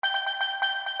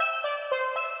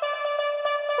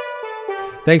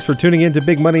Thanks for tuning in to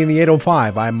Big Money in the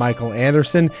 805. I'm Michael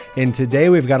Anderson, and today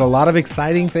we've got a lot of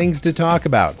exciting things to talk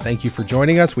about. Thank you for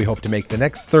joining us. We hope to make the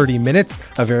next 30 minutes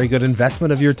a very good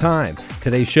investment of your time.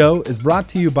 Today's show is brought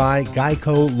to you by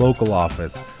Geico Local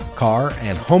Office, car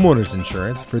and homeowners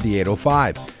insurance for the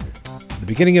 805. The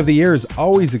beginning of the year is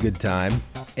always a good time,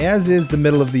 as is the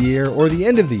middle of the year or the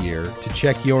end of the year, to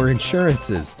check your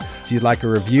insurances. If you'd like a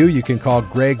review, you can call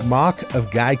Greg Mock of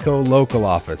Geico Local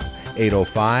Office,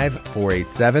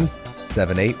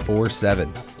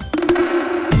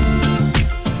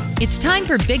 805-487-7847. It's time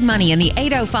for Big Money in the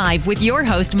 805 with your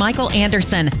host, Michael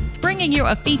Anderson, bringing you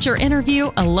a feature interview,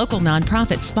 a local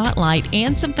nonprofit spotlight,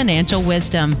 and some financial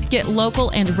wisdom. Get local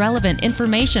and relevant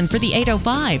information for the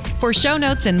 805. For show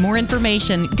notes and more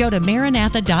information, go to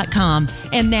maranatha.com.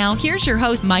 And now, here's your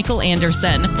host, Michael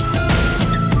Anderson.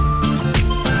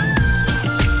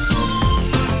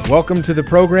 Welcome to the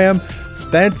program.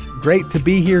 Spence, great to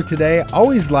be here today.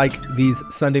 Always like these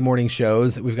Sunday morning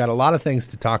shows. We've got a lot of things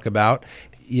to talk about.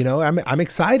 You know, I'm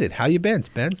excited. How you been,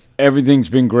 Spence? Everything's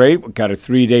been great. We've got a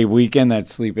 3-day weekend.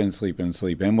 That's sleep in, sleep in,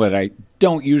 sleep in, what I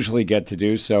don't usually get to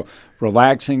do. So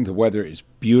relaxing. The weather is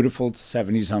beautiful.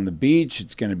 70s on the beach.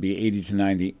 It's going to be 80 to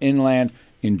 90 inland.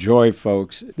 Enjoy,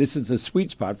 folks. This is the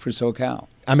sweet spot for SoCal.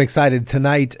 I'm excited.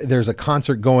 Tonight, there's a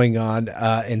concert going on,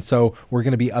 and so we're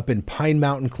going to be up in Pine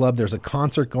Mountain Club. There's a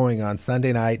concert going on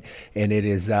Sunday night, and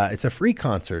it's a free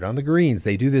concert on the greens.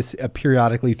 They do this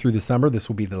periodically through the summer. This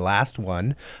will be the last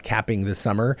one, capping the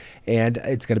summer, and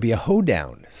it's going to be a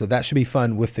hoedown. So that should be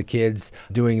fun with the kids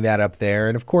doing that up there.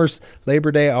 And, of course,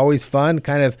 Labor Day, always fun,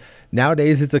 kind of.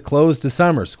 Nowadays, it's a close to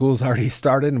summer. School's already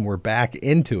started, and we're back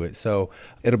into it. So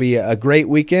it'll be a great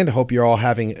weekend. Hope you're all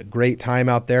having a great time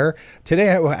out there.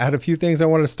 Today, I had a few things I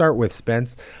wanted to start with,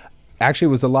 Spence. Actually,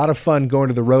 it was a lot of fun going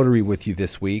to the Rotary with you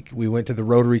this week. We went to the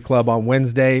Rotary Club on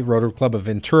Wednesday, Rotary Club of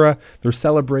Ventura. They're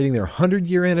celebrating their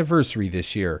 100-year anniversary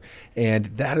this year, and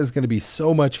that is going to be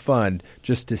so much fun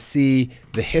just to see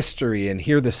the history and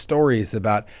hear the stories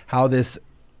about how this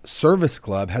service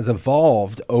club has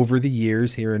evolved over the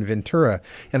years here in Ventura.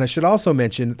 And I should also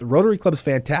mention the Rotary Club's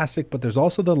fantastic, but there's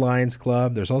also the Lions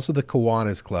Club. There's also the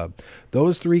Kiwanis Club.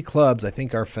 Those three clubs I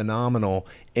think are phenomenal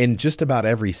in just about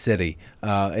every city.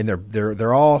 And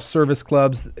they're all service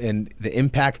clubs, and the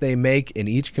impact they make in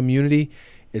each community,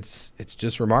 it's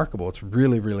just remarkable. It's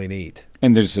really, really neat.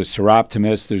 And there's a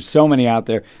Seroptimus. There's so many out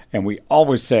there. And we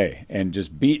always say, and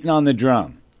just beating on the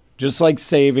drum, just like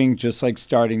saving, just like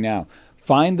starting now,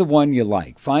 find the one you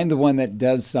like. Find the one that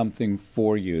does something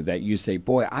for you that you say,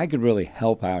 boy, I could really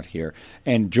help out here,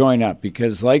 and join up.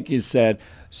 Because like you said,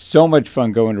 so much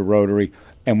fun going to Rotary.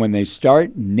 And when they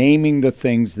start naming the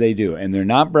things they do, and they're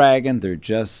not bragging, they're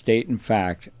just stating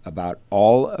fact about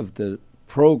all of the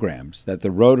programs that the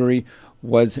Rotary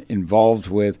was involved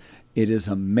with, it is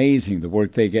amazing the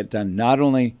work they get done, not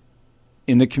only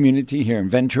in the community here in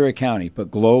Ventura County, but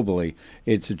globally.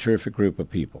 It's a terrific group of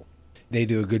people. They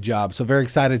do a good job. So very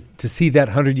excited to see that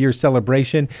 100-year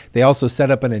celebration. They also set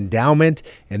up an endowment,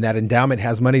 and that endowment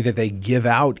has money that they give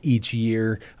out each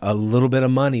year, a little bit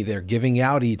of money they're giving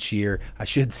out each year. I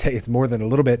should say it's more than a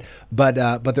little bit, but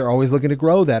they're always looking to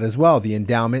grow that as well. The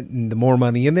endowment, and the more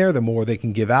money in there, the more they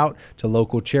can give out to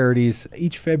local charities.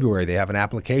 Each February, they have an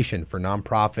application for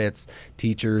nonprofits,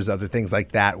 teachers, other things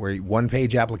like that, where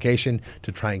one-page application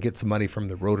to try and get some money from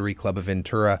the Rotary Club of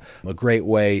Ventura. A great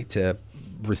way to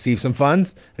receive some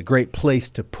funds, a great place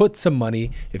to put some money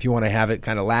if you want to have it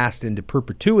kind of last into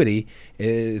perpetuity.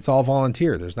 It's all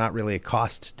volunteer. There's not really a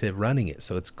cost to running it.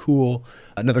 So it's cool.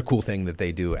 Another cool thing that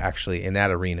they do actually in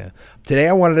that arena. Today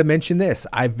I wanted to mention this.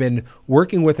 I've been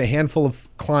working with a handful of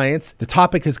clients. The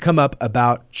topic has come up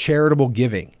about charitable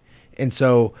giving. And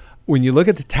so when you look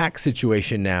at the tax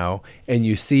situation now and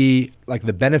you see like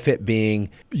the benefit being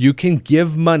you can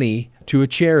give money to a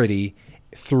charity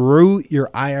through your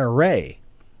IRA.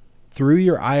 Through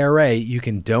your IRA, you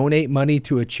can donate money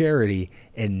to a charity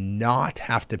and not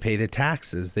have to pay the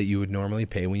taxes that you would normally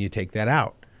pay when you take that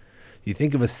out. You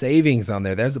think of a savings on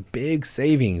there. There's a big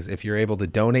savings if you're able to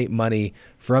donate money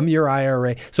from your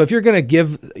IRA. So if you're going to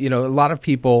give, a lot of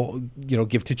people,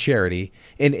 give to charity.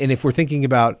 And if we're thinking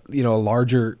about, a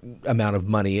larger amount of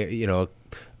money,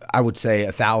 I would say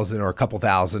 1,000 or a couple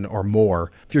thousand or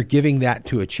more. If you're giving that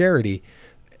to a charity,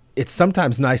 it's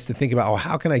sometimes nice to think about,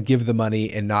 how can I give the money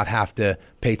and not have to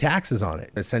pay taxes on it?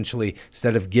 Essentially,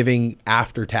 instead of giving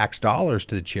after-tax dollars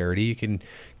to the charity, you can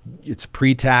It's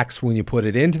pre-tax when you put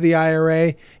it into the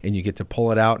IRA, and you get to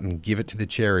pull it out and give it to the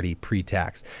charity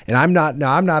pre-tax. And I'm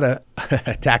not a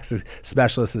tax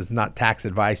specialist. It's not tax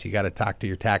advice. You got to talk to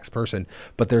your tax person.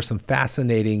 But there's some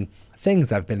fascinating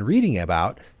things I've been reading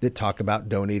about that talk about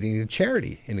donating to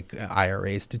charity and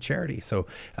IRAs to charity. So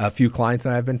a few clients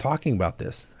and I have been talking about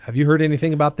this. Have you heard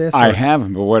anything about this? I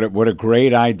haven't, but what a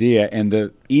great idea. And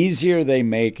the easier they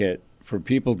make it for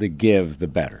people to give, the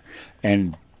better.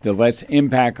 And the less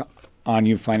impact on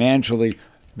you financially,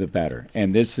 the better.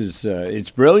 And this is,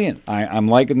 it's brilliant. I'm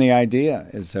liking the idea.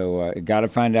 So got to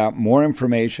find out more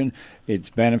information. It's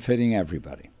benefiting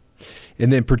everybody.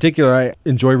 And in particular, I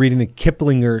enjoy reading the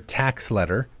Kiplinger tax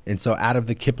letter. And so out of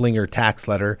the Kiplinger tax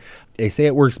letter, they say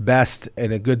it works best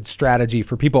and a good strategy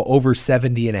for people over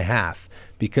 70 and a half,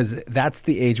 because that's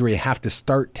the age where you have to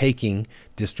start taking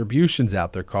distributions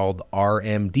out. They're called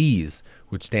RMDs,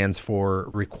 which stands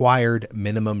for required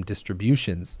minimum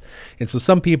distributions. And so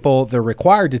some people, they're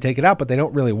required to take it out, but they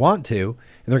don't really want to,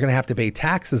 and they're going to have to pay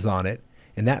taxes on it.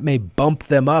 And that may bump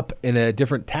them up in a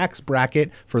different tax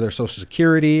bracket for their Social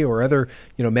Security or other,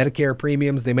 Medicare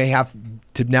premiums. They may have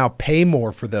to now pay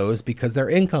more for those because their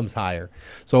income's higher.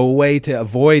 So a way to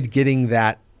avoid getting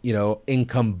that,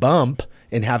 income bump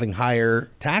and having higher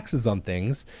taxes on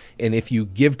things, and if you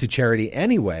give to charity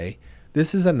anyway,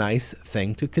 this is a nice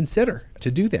thing to consider to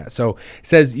do that. So it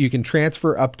says you can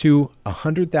transfer up to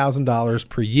 $100,000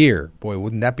 per year. Boy,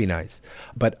 wouldn't that be nice?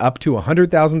 But up to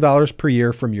 $100,000 per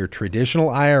year from your traditional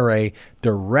IRA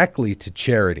directly to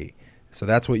charity. So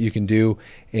that's what you can do.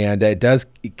 And it does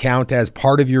count as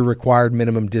part of your required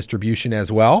minimum distribution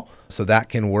as well. So that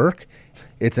can work.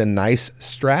 It's a nice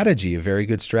strategy, a very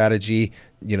good strategy,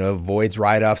 avoids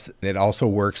write-offs. It also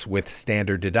works with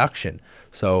standard deduction.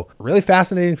 So really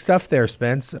fascinating stuff there,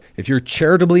 Spence. If you're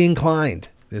charitably inclined,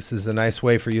 this is a nice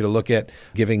way for you to look at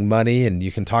giving money, and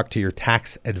you can talk to your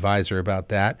tax advisor about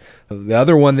that. The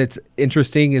other one that's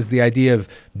interesting is the idea of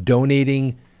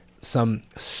donating some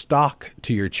stock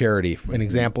to your charity. For an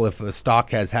example, if a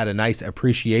stock has had a nice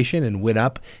appreciation and went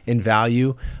up in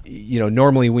value,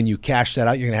 normally when you cash that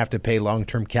out, you're going to have to pay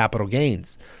long-term capital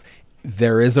gains.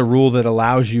 There is a rule that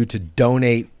allows you to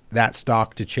donate that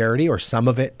stock to charity or some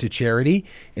of it to charity,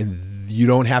 and you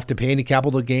don't have to pay any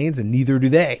capital gains, and neither do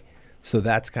they. So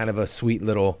that's kind of a sweet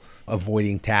little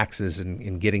avoiding taxes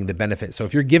and getting the benefit. So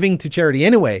if you're giving to charity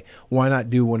anyway, why not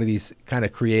do one of these kind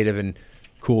of creative and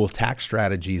cool tax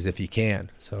strategies if you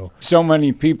can? So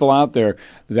many people out there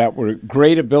that were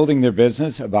great at building their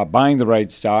business, about buying the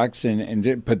right stocks,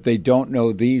 but they don't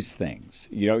know these things,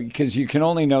 because you can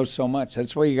only know so much.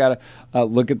 That's why you got to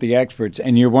look at the experts.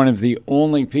 And you're one of the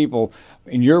only people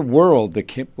in your world. The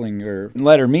Kiplinger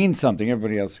letter means something.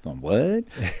 Everybody else is going, what?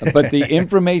 But the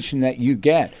information that you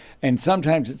get, and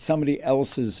sometimes it's somebody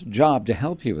else's job to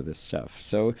help you with this stuff.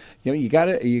 So you got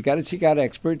to seek out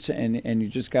experts, and you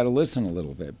just got to listen a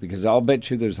little bit, because I'll bet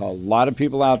you there's a lot of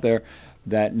people out there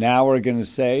that now are going to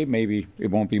say, maybe it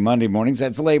won't be Monday mornings,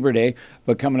 that's Labor Day,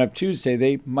 but coming up Tuesday,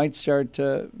 they might start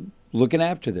looking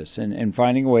after this and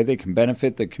finding a way they can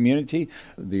benefit the community,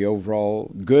 the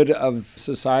overall good of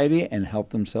society, and help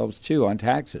themselves too on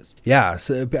taxes. Yeah,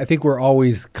 so I think we're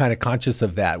always kind of conscious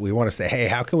of that. We want to say, hey,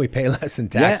 how can we pay less in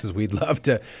taxes? Yeah. We'd love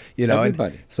to,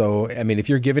 Everybody. So, if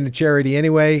you're giving to charity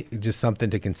anyway, just something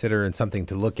to consider and something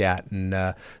to look at. And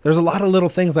there's a lot of little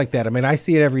things like that. I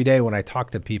see it every day when I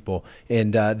talk to people.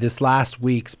 And this last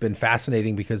week's been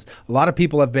fascinating because a lot of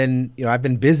people have been, I've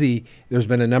been busy. There's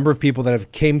been a number of people that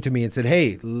have came to me and said,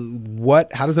 hey,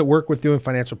 how does it work with doing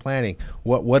financial planning?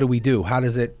 What do we do? How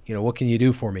does it, what can you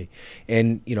do for me?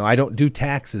 And, I don't do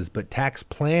taxes, but tax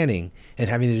planning and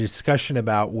having a discussion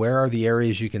about where are the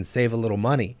areas you can save a little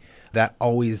money, that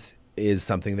always is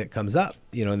something that comes up,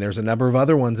 and there's a number of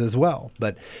other ones as well.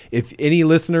 But if any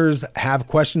listeners have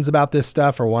questions about this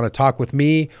stuff or want to talk with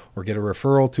me or get a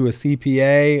referral to a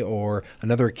CPA or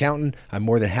another accountant, I'm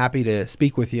more than happy to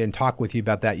speak with you and talk with you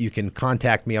about that. You can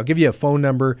contact me. I'll give you a phone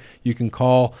number you can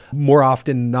call. More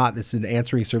often than not, this is an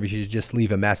answering service. You just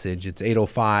leave a message. It's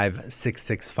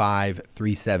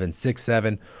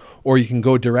 805-665-3767. Or you can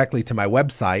go directly to my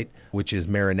website, which is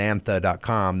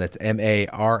maranantha.com. That's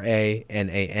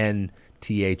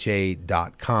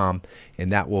maranantha.com.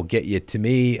 And that will get you to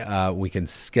me. We can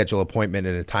schedule an appointment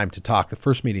and a time to talk. The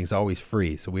first meeting is always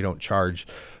free, so we don't charge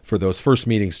for those first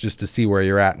meetings, just to see where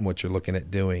you're at and what you're looking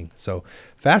at doing. So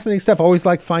fascinating stuff. Always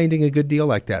like finding a good deal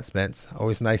like that, Spence.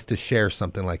 Always nice to share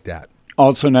something like that.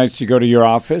 Also nice to go to your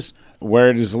office,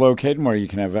 where it is located, where you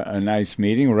can have a nice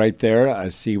meeting right there,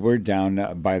 seaward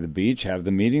down by the beach, have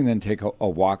the meeting, then take a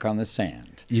walk on the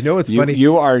sand. You know, it's funny.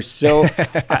 You are so,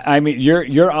 I mean,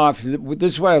 your office,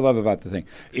 this is what I love about the thing.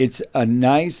 It's a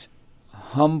nice,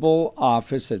 humble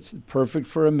office that's perfect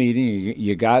for a meeting.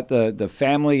 You got the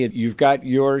family, you've got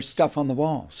your stuff on the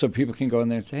wall so people can go in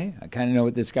there and say, hey, I kind of know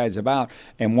what this guy's about.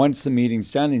 And once the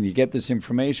meeting's done and you get this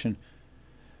information,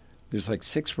 there's like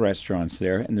 6 restaurants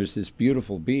there and there's this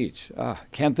beautiful beach.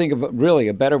 Can't think of really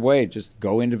a better way. Just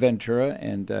go into Ventura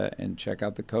and check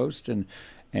out the coast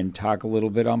and talk a little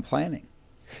bit on planning.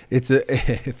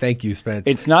 Thank you, Spence.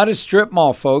 It's not a strip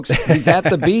mall, folks. He's at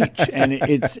the beach, and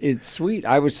it's sweet.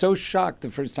 I was so shocked the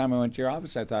first time I went to your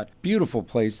office. I thought, beautiful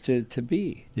place to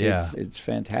be. Yeah. It's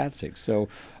fantastic. So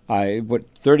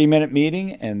 30-minute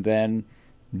meeting, and then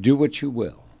do what you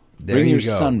will. Bring your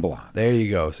sunblock. There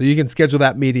you go. So you can schedule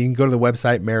that meeting. Go to the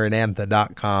website,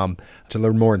 marinantha.com, to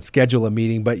learn more and schedule a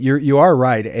meeting. But you are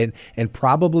right. And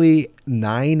probably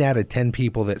 9 out of 10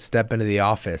 people that step into the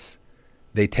office,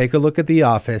 they take a look at the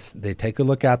office, they take a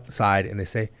look outside, and they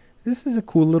say, this is a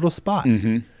cool little spot.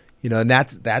 Mm-hmm. You know, and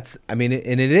that's I mean,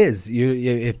 and it is.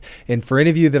 And for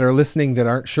any of you that are listening that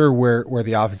aren't sure where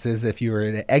the office is, if you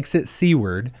were to exit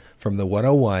seaward from the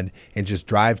 101 and just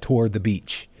drive toward the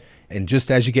beach, and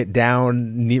just as you get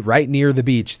down right near the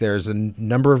beach, there's a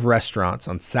number of restaurants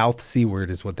on South Seaward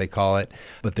is what they call it.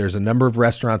 But there's a number of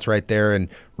restaurants right there, and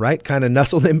right kind of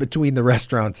nestled in between the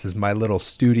restaurants is my little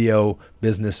studio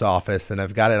business office. And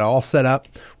I've got it all set up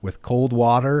with cold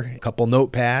water, a couple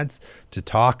notepads to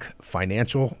talk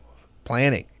financial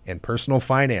planning and personal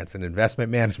finance and investment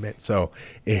management. So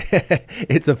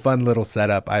it's a fun little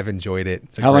setup. I've enjoyed it.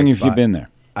 It's a How great long have spot. you been there?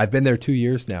 I've been there 2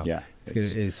 years now. Yeah.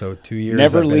 So 2 years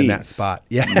Never I've been leave in that spot.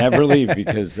 Yeah. Never leave,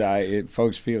 because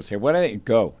people say, what do they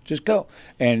go? Just go.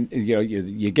 And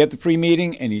you get the free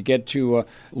meeting and you get to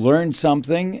learn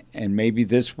something, and maybe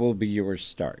this will be your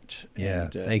start. Yeah,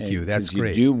 thank you. That's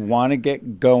great. You do want to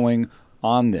get going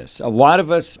on this. A lot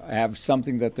of us have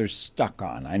something that they're stuck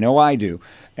on. I know I do.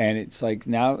 And it's like,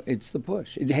 now it's the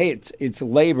push. Hey, it's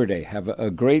Labor Day. Have a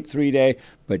great 3-day,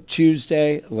 but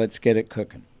Tuesday, let's get it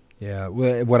cooking. Yeah,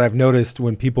 what I've noticed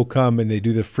when people come and they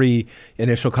do the free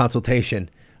initial consultation,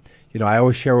 I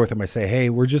always share with them, I say, hey,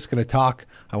 we're just going to talk.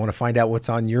 I want to find out what's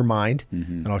on your mind,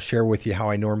 and I'll share with you how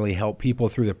I normally help people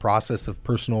through the process of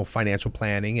personal financial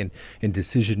planning and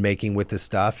decision-making with this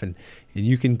stuff. And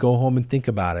you can go home and think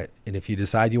about it. And if you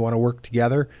decide you want to work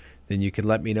together, then you can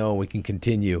let me know and we can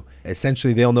continue.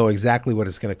 Essentially, they'll know exactly what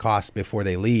it's going to cost before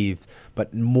they leave.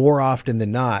 But more often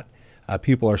than not,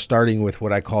 people are starting with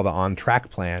what I call the on-track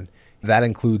plan. That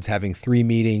includes having 3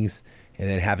 meetings and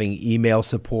then having email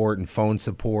support and phone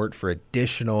support for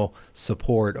additional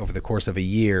support over the course of a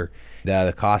year.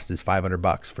 The cost is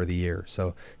 $500 for the year.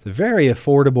 So it's very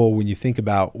affordable when you think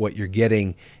about what you're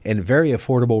getting, and very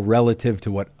affordable relative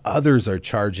to what others are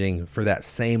charging for that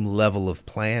same level of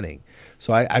planning.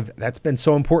 So that's been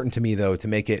so important to me, though, to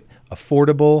make it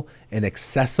affordable and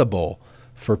accessible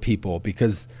for people,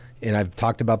 because, and I've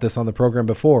talked about this on the program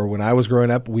before, when I was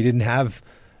growing up,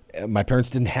 my parents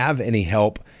didn't have any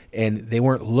help, and they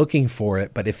weren't looking for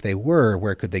it. But if they were,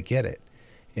 where could they get it?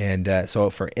 And so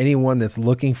for anyone that's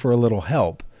looking for a little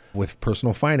help with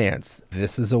personal finance,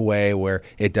 this is a way where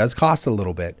it does cost a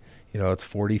little bit. It's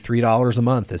 $43 a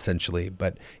month essentially,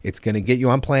 but it's going to get you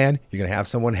on plan. You're going to have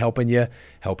someone helping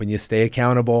you stay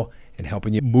accountable and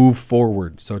helping you move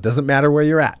forward. So it doesn't matter where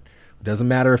you're at. It doesn't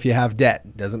matter if you have debt.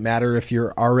 It doesn't matter if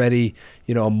you're already,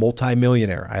 a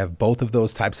multimillionaire. I have both of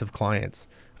those types of clients.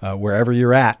 Wherever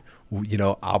you're at,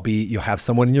 you'll have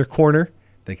someone in your corner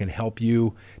that can help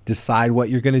you decide what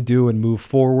you're going to do and move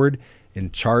forward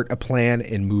and chart a plan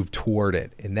and move toward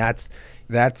it. And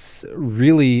that's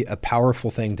really a powerful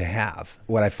thing to have.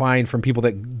 What I find from people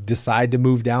that decide to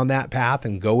move down that path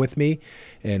and go with me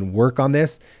and work on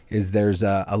this is there's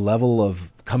a level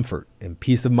of comfort and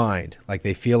peace of mind. Like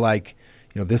they feel like,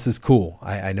 this is cool.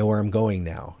 I know where I'm going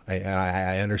now.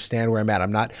 I understand where I'm at.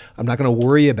 I'm not going to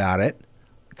worry about it,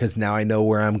 because now I know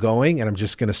where I'm going, and I'm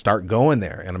just going to start going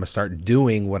there, and I'm going to start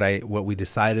doing what we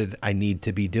decided I need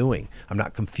to be doing. I'm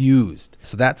not confused.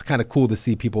 So that's kind of cool to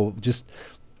see people just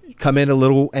come in a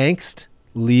little angst,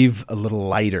 leave a little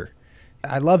lighter.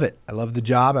 I love it. I love the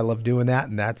job. I love doing that,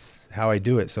 and that's how I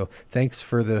do it. So thanks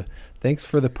for the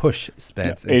push,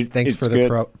 Spence. Thanks for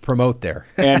the promote there.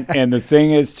 and the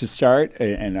thing is to start,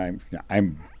 and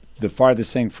I'm the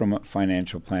farthest thing from a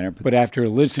financial planner. But after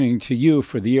listening to you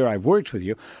for the year I've worked with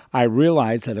you, I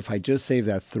realized that if I just save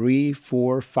that 3,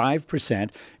 4, 5%,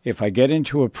 if I get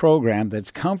into a program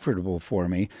that's comfortable for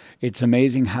me, it's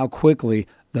amazing how quickly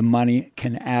the money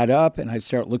can add up, and I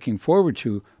start looking forward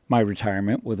to my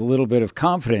retirement with a little bit of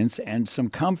confidence and some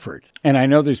comfort. And I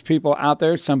know there's people out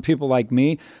there, some people like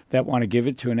me, that want to give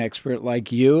it to an expert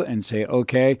like you and say,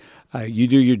 okay, you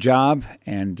do your job,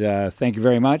 and thank you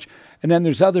very much. And then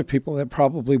there's other people that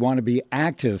probably want to be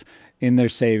active in their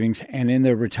savings and in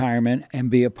their retirement and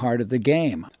be a part of the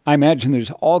game. I imagine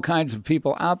there's all kinds of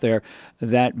people out there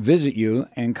that visit you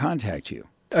and contact you.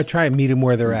 I try and meet them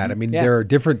where they're at. I mean, there are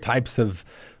different types of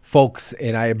folks,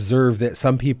 and I observe that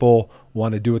some people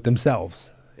want to do it themselves,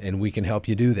 and we can help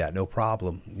you do that, no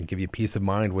problem, and give you peace of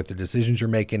mind with the decisions you're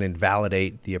making and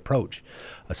validate the approach.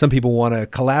 Some people want to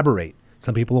collaborate.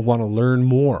 Some people want to learn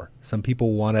more. Some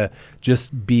people want to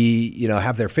just be,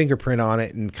 have their fingerprint on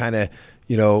it and kind of,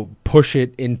 push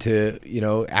it into,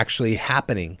 actually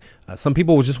happening. Some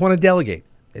people will just want to delegate.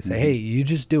 They say, hey, you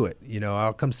just do it.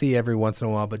 I'll come see you every once in a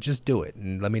while, but just do it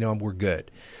and let me know we're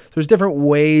good. So there's different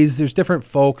ways. There's different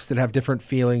folks that have different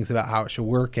feelings about how it should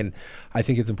work. And I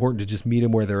think it's important to just meet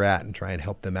them where they're at and try and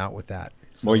help them out with that.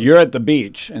 So, well, you're at the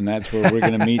beach, and that's where we're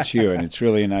going to meet you. And it's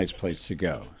really a nice place to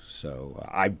go. So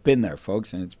I've been there,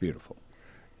 folks, and it's beautiful.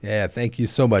 Yeah, thank you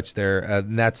so much there.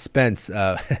 And that's Spence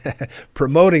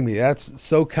promoting me. That's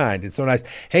so kind and so nice.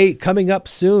 Hey, coming up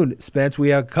soon, Spence, we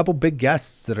have a couple big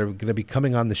guests that are going to be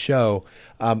coming on the show.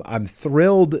 I'm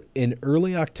thrilled in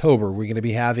early October, we're going to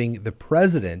be having the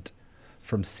president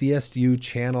from CSU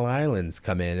Channel Islands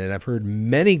come in. And I've heard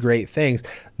many great things.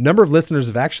 A number of listeners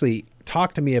have actually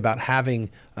talked to me about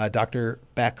having Dr.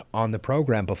 Beck on the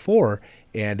program before,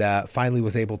 and finally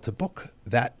was able to book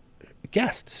that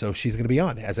guest. So she's going to be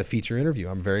on as a feature interview.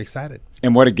 I'm very excited.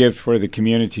 And what a gift for the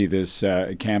community this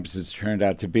campus has turned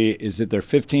out to be. Is it their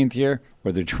 15th year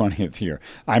or their 20th year?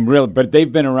 But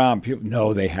they've been around. People,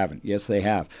 no, they haven't. Yes, they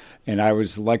have. And I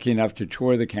was lucky enough to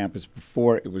tour the campus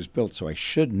before it was built, so I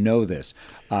should know this.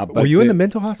 But were you in the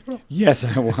mental hospital? Yes,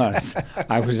 I was.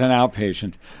 I was an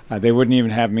outpatient. They wouldn't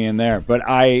even have me in there. But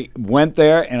I went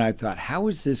there and I thought, how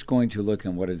is this going to look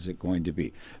and what is it going to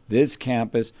be? This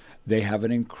campus, they have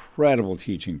an incredible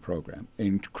teaching program,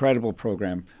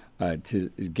 to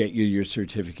get you your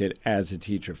certificate as a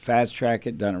teacher. Fast track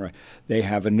it, done it right. They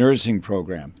have a nursing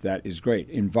program that is great.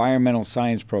 Environmental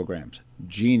science programs,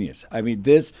 genius. I mean,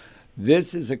 this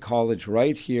is a college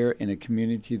right here in a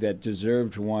community that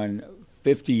deserved one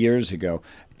 50 years ago,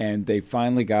 and they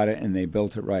finally got it and they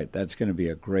built it right. That's going to be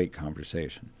a great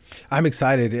conversation. I'm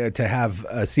excited to have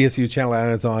CSU Channel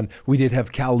Islands on. We did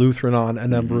have Cal Lutheran on a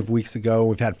number of weeks ago.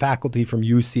 We've had faculty from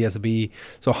UCSB.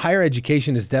 So higher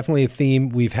education is definitely a theme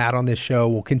we've had on this show.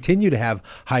 We'll continue to have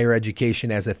higher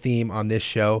education as a theme on this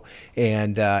show,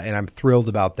 and I'm thrilled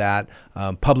about that.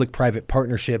 Public-private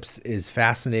partnerships is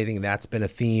fascinating. That's been a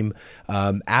theme.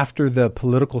 After the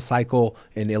political cycle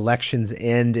and elections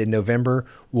end in November,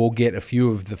 we'll get a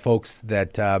few of the folks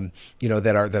that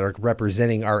that are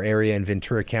representing our area in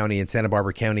Ventura County and Santa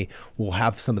Barbara County. We'll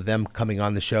have some of them coming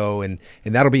on the show, and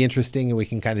that'll be interesting, and we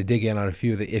can kind of dig in on a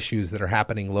few of the issues that are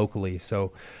happening locally.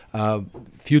 So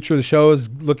future of the show is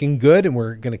looking good, and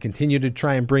we're going to continue to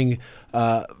try and bring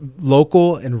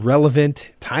local and relevant,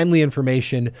 timely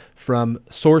information from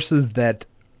sources that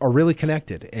are really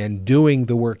connected and doing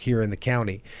the work here in the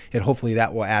county. And hopefully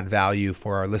that will add value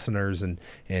for our listeners, and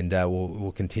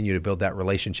we'll continue to build that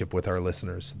relationship with our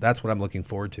listeners. That's what I'm looking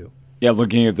forward to. Yeah,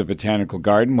 looking at the Botanical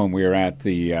Garden, when we were at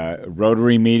the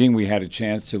Rotary meeting, we had a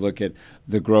chance to look at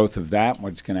the growth of that,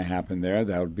 what's going to happen there.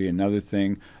 That would be another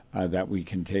thing that we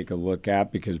can take a look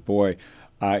at, because, boy,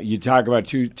 you talk about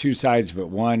two sides of it.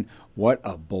 One, what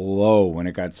a blow when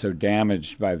it got so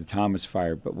damaged by the Thomas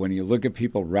Fire. But when you look at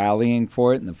people rallying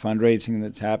for it and the fundraising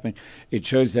that's happening, it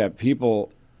shows that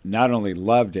people not only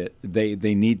loved it, they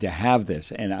need to have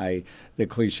this. And the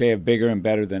cliche of bigger and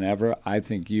better than ever, I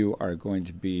think you are going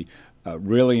to be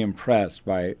really impressed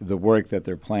by the work that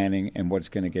they're planning and what's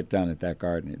going to get done at that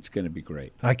garden. It's going to be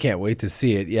great. I can't wait to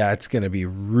see it. Yeah, it's going to be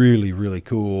really, really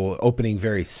cool. Opening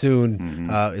very soon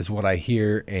is what I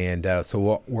hear. And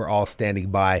so we're all standing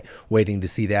by waiting to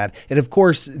see that. And, of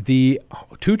course, the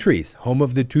Two Trees, home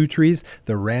of the Two Trees,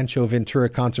 the Rancho Ventura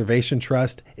Conservation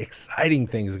Trust. Exciting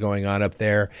things going on up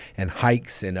there, and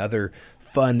hikes and other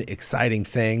fun, exciting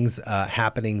things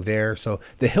happening there. So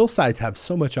the hillsides have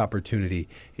so much opportunity,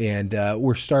 and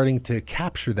we're starting to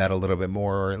capture that a little bit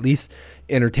more, or at least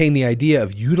entertain the idea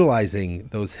of utilizing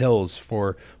those hills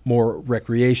for more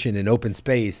recreation and open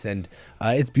space. And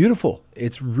it's beautiful.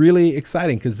 It's really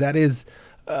exciting, because that is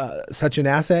such an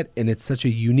asset, and it's such a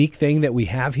unique thing that we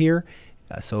have here.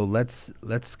 So let's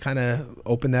kind of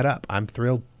open that up. I'm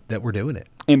thrilled that we're doing it.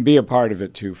 And be a part of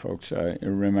it too, folks.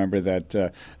 Remember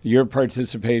that your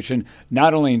participation,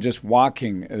 not only in just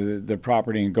walking the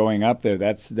property and going up there,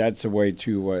 that's a way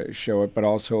to show it, but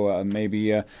also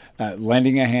maybe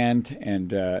lending a hand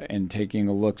and taking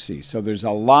a look-see. So there's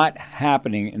a lot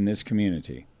happening in this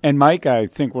community. And Mike, I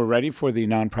think we're ready for the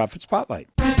Nonprofit Spotlight.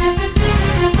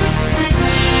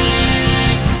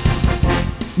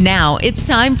 Now it's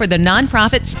time for the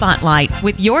Nonprofit Spotlight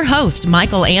with your host,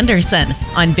 Michael Anderson,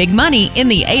 on Big Money in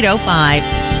the 805.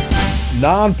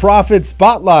 Nonprofit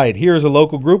Spotlight. Here's a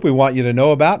local group we want you to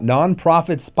know about,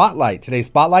 Nonprofit Spotlight. Today's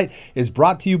Spotlight is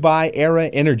brought to you by Era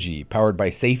Energy, powered by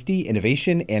safety,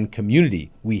 innovation, and community.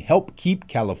 We help keep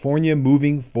California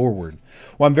moving forward.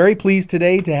 Well, I'm very pleased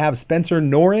today to have Spencer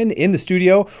Noren in the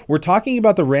studio. We're talking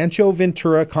about the Rancho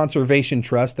Ventura Conservation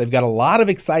Trust. They've got a lot of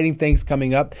exciting things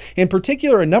coming up, in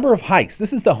particular, a number of hikes.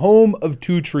 This is the home of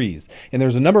Two Trees, and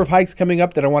there's a number of hikes coming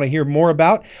up that I want to hear more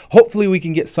about. Hopefully, we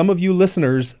can get some of you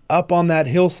listeners up on that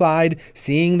hillside,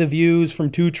 seeing the views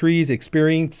from Two Trees,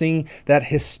 experiencing that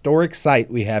historic site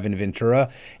we have in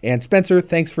Ventura. And Spencer,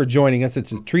 thanks for joining us.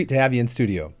 It's a treat to have you in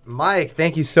studio. Mike,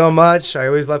 thank you so much. I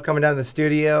always love coming down to the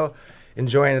studio,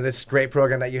 enjoying this great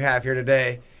program that you have here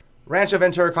today. Rancho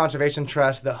Ventura Conservation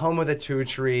Trust, the home of the Two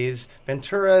Trees,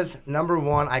 Ventura's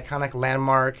 #1 iconic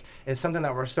landmark, is something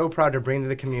that we're so proud to bring to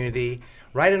the community.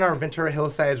 Right in our Ventura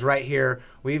hillsides right here,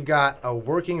 we've got a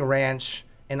working ranch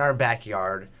in our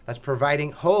backyard that's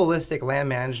providing holistic land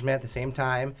management at the same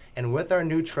time. And with our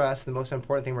new trust, the most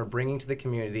important thing we're bringing to the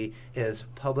community is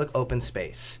public open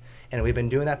space. And we've been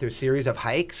doing that through a series of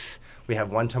hikes. We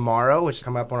have one tomorrow, which is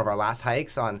coming up, one of our last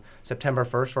hikes on September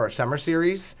 1st for our summer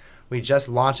series. We just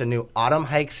launched a new autumn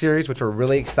hike series, which we're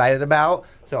really excited about.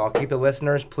 So I'll keep the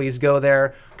listeners, please go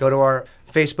there. Go to our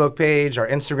Facebook page, our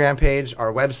Instagram page,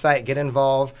 our website, get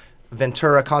involved,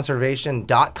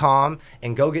 venturaconservation.com,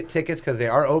 and go get tickets because they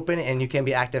are open and you can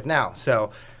be active now.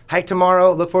 So hike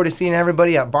tomorrow. Look forward to seeing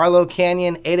everybody at Barlow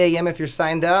Canyon, 8 a.m. if you're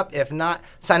signed up. If not,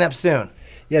 sign up soon.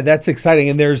 Yeah, that's exciting.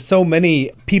 And there's so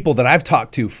many people that I've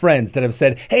talked to, friends that have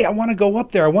said, hey, I want to go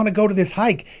up there. I want to go to this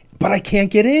hike, but I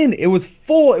can't get in. It was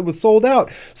full. It was sold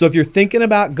out. So if you're thinking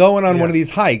about going on one of these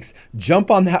hikes, jump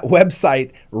on that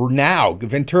website now,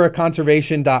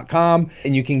 venturaconservation.com,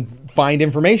 and you can find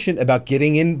information about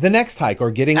getting in the next hike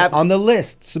or getting on the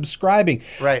list, subscribing.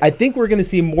 Right. I think we're going to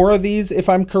see more of these, if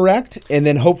I'm correct. And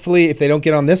then hopefully, if they don't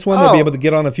get on this one, they'll be able to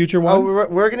get on a future one.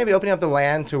 We're going to be opening up the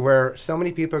land to where so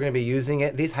many people are going to be using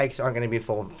it. These hikes aren't going to be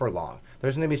full for long.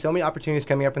 There's going to be so many opportunities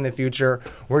coming up in the future.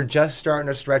 We're just starting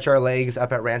to stretch our legs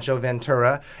up at Rancho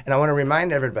Ventura. And I want to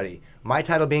remind everybody, my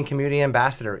title being Community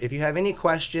Ambassador, if you have any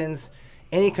questions,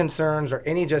 any concerns, or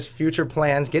any just future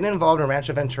plans, get involved in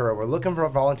Rancho Ventura. We're looking for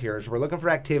volunteers. We're looking for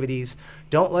activities.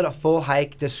 Don't let a full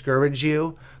hike discourage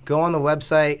you. Go on the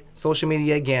website, social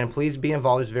media again. Please be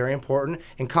involved. It's very important.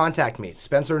 And contact me,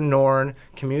 Spencer Noren,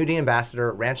 Community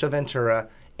Ambassador, Rancho Ventura.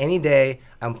 Any day.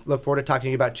 I look forward to talking to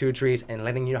you about Two Trees and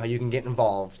letting you know how you can get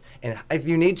involved. And if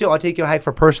you need to, I'll take you a hike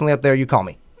for personally up there. You call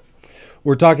me.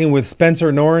 We're talking with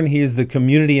Spencer Noren. He is the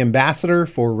community ambassador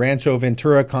for Rancho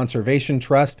Ventura Conservation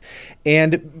Trust.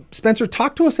 And Spencer,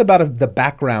 talk to us about the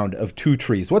background of Two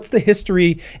Trees. What's the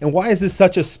history and why is this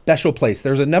such a special place?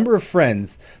 There's a number of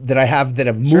friends that I have that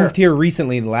have moved here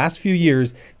recently in the last few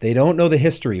years. They don't know the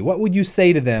history. What would you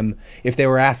say to them if they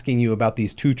were asking you about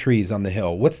these two trees on the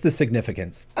hill? What's the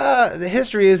significance? The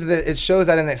history is that it shows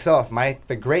that in itself, Mike,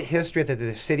 the great history that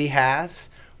the city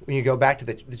has. When you go back to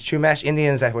the Chumash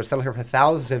Indians that were settled here for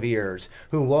thousands of years,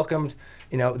 who welcomed,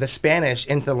 the Spanish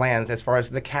into the lands as far as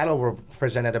the cattle were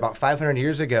presented about 500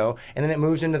 years ago, and then it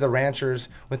moves into the ranchers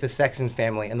with the Sexton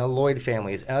family and the Lloyd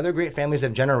families and other great families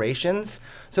of generations.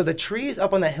 So the trees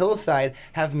up on the hillside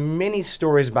have many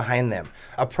stories behind them.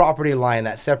 A property line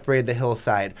that separated the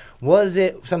hillside. Was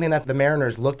it something that the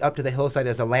mariners looked up to the hillside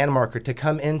as a landmarker to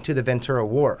come into the Ventura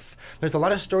Wharf? There's a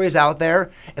lot of stories out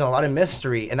there and a lot of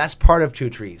mystery, and that's part of Two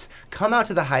Trees. Come out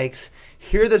to the hikes,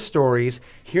 hear the stories,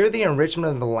 hear the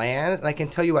enrichment of the land, and I can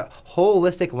tell you what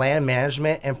holistic land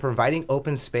management and providing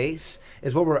open space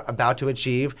is what we're about to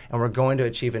achieve and we're going to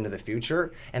achieve into the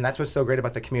future. And that's what's so great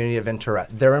about the community of Ventura.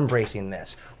 They're embracing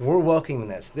this. We're welcoming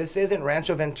this. This isn't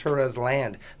Rancho Ventura's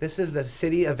land. This is the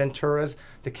city of Ventura's,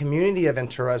 the community of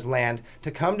Ventura's land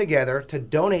to come together, to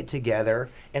donate together,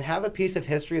 and have a piece of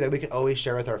history that we can always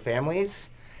share with our families.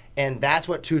 And that's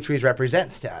what Two Trees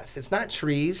represents to us. It's not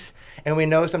trees. And we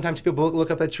know sometimes people look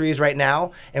up at trees right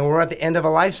now, and we're at the end of a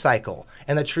life cycle.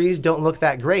 And the trees don't look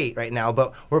that great right now,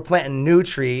 but we're planting new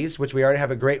trees, which we already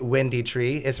have a great windy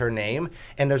tree is her name.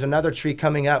 And there's another tree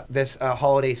coming up this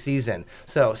holiday season.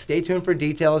 So stay tuned for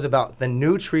details about the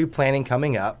new tree planting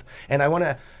coming up. And I want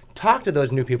to talk to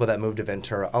those new people that moved to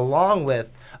Ventura, along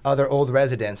with other old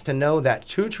residents, to know that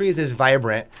Two Trees is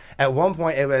vibrant. At one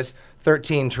point, it was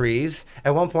 13 trees.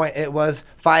 At one point, it was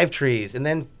 5 trees, and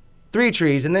then 3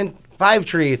 trees, and then 5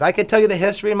 trees. I could tell you the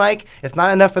history, Mike. It's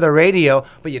not enough for the radio,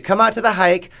 but you come out to the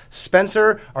hike.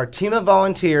 Spencer, our team of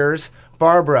volunteers,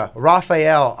 Barbara,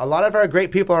 Raphael, a lot of our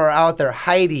great people are out there,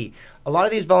 Heidi. A lot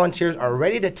of these volunteers are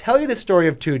ready to tell you the story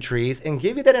of Two Trees and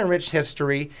give you that enriched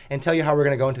history and tell you how we're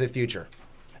going to go into the future.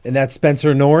 And that's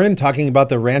Spencer Noren talking about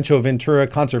the Rancho Ventura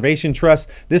Conservation Trust.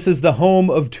 This is the home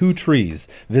of Two Trees.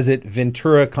 Visit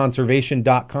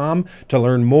venturaconservation.com to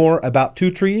learn more about Two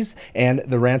Trees and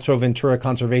the Rancho Ventura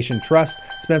Conservation Trust.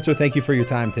 Spencer, thank you for your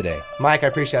time today. Mike, I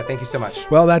appreciate it. Thank you so much.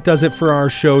 Well, that does it for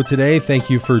our show today. Thank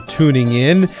you for tuning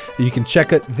in. You can check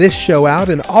this show out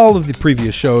and all of the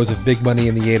previous shows of Big Money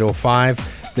in the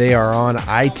 805. They are on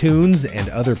iTunes and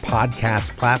other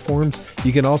podcast platforms.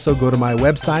 You can also go to my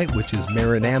website, which is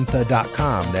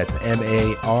maranantha.com. That's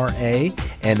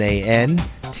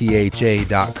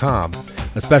maranantha.com.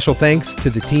 A special thanks to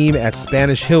the team at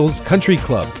Spanish Hills Country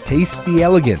Club. Taste the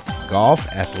elegance, golf,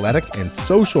 athletic, and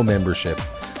social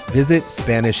memberships. Visit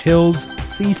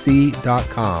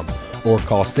SpanishHillsCC.com or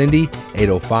call Cindy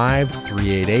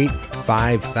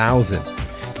 805-388-5000.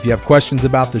 If you have questions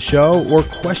about the show or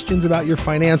questions about your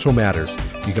financial matters,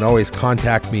 you can always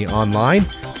contact me online.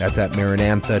 That's at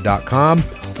maranantha.com,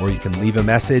 or you can leave a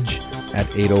message at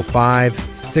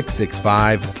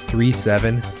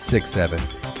 805-665-3767.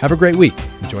 Have a great week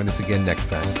and join us again next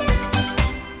time.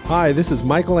 Hi, this is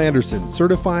Michael Anderson,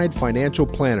 Certified Financial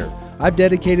Planner. I've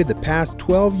dedicated the past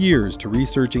 12 years to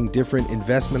researching different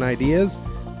investment ideas.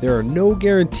 There are no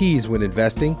guarantees when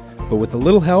investing, but with a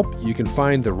little help, you can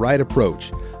find the right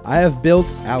approach. I have built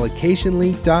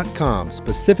allocationlink.com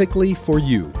specifically for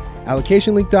you.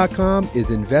 Allocationlink.com is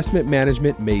investment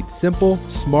management made simple,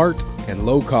 smart, and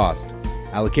low cost.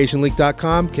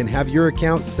 Allocationlink.com can have your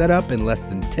account set up in less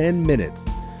than 10 minutes.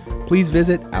 Please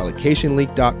visit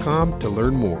allocationlink.com to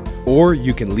learn more, or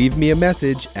you can leave me a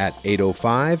message at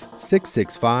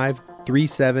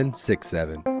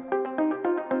 805-665-3767.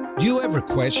 Do you ever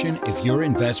question if your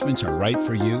investments are right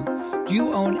for you? Do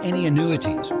you own any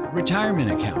annuities,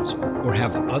 retirement accounts, or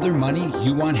have other money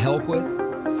you want help with?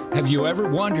 Have you ever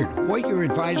wondered what your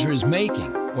advisor is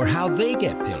making or how they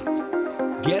get paid?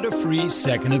 Get a free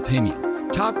second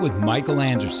opinion. Talk with Michael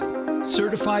Anderson,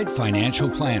 Certified Financial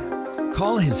Planner.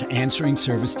 Call his answering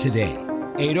service today,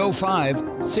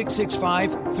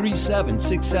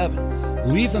 805-665-3767.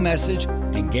 Leave a message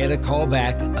and get a call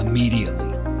back immediately.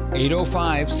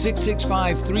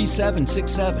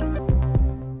 805-665-3767.